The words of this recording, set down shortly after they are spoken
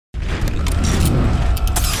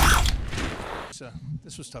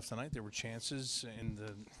this was tough tonight. There were chances, and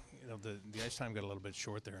the ice time got a little bit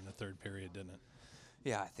short there in the third period, didn't it?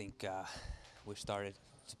 Yeah, I think we started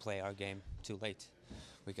to play our game too late.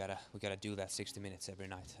 We gotta do that 60 minutes every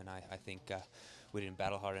night, and I think we didn't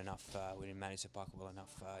battle hard enough. We didn't manage the puck well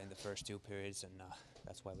enough in the first two periods, and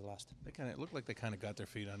that's why we lost. It looked like they kind of got their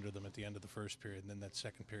feet under them at the end of the first period, and then that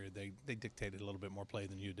second period they dictated a little bit more play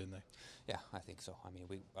than you, didn't they? Yeah, I think so. I mean,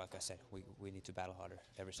 like I said, we need to battle harder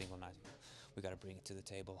every single night. We gotta bring it to the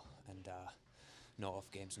table, and no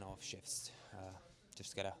off games, no off shifts.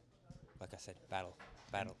 Just gotta, like I said, battle.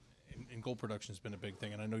 And goal production has been a big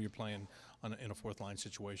thing, and I know you're playing in a fourth line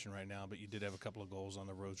situation right now, but you did have a couple of goals on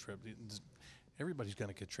the road trip. Everybody's going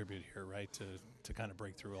to contribute here, right, to kind of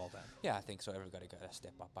break through all that. Yeah, I think so. Everybody got to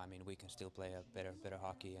step up. I mean, we can still play a better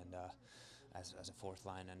hockey, and as a fourth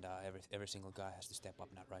line, and every single guy has to step up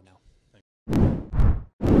right now.